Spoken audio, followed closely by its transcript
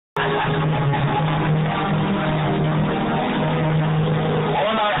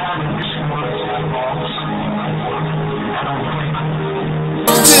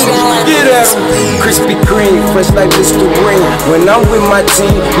Get at him. Krispy Kreme, fresh like Mr. Green. When I'm with my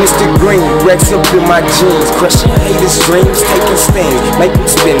team, Mr. Green, racks up in my jeans. Crushing haters' dreams, taking stings, make them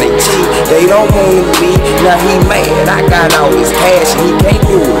spin their teeth. They don't wanna leave, now he mad. I got all his cash and he can't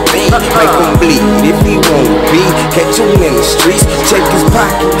do a thing. Make him bleed if he wanna be. Catch him in the streets, check his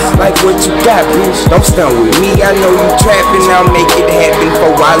pockets, like what you got, bitch. Don't stunt with me, I know you trapping. I'll make it happen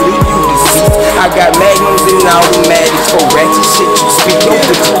before I leave you deceased. I got magnums and automatics for ratchet shit you speak. Don't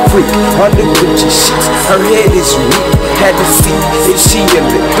put you freak under Gucci sheets. Her head is weak, had to see if she in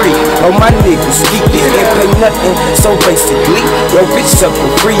the 3. Oh, my niggas geek, ain't pay nothing, so basically yo bitch up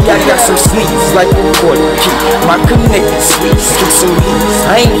for free. I got some sneaks like a quarter key. My connected sweets, keep some heat.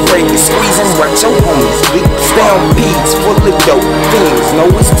 I ain't afraid to squeeze and watch your homies bleed. Stay on beats, full of dope things. Know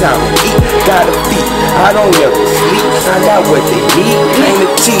it's time to eat, gotta feed. I don't ever sleep, I got what they need. Ain't a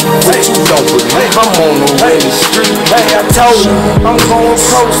cheat, but you don't believe. I'm on the winning street. Hey, I told him I'm going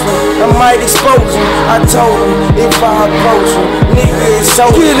postal, I might expose him. I told him if I approach him, nigga, it's so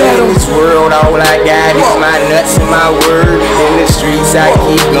in this world. All I got is my nuts and my word. In the streets I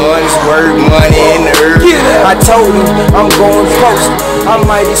keep guns, word, money, and earth. I told him I'm going postal, I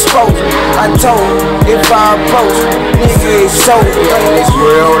might expose him. I told him if I approach him, nigga, it's so in this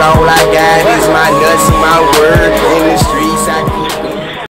world. All I got is my nuts and my word. In the streets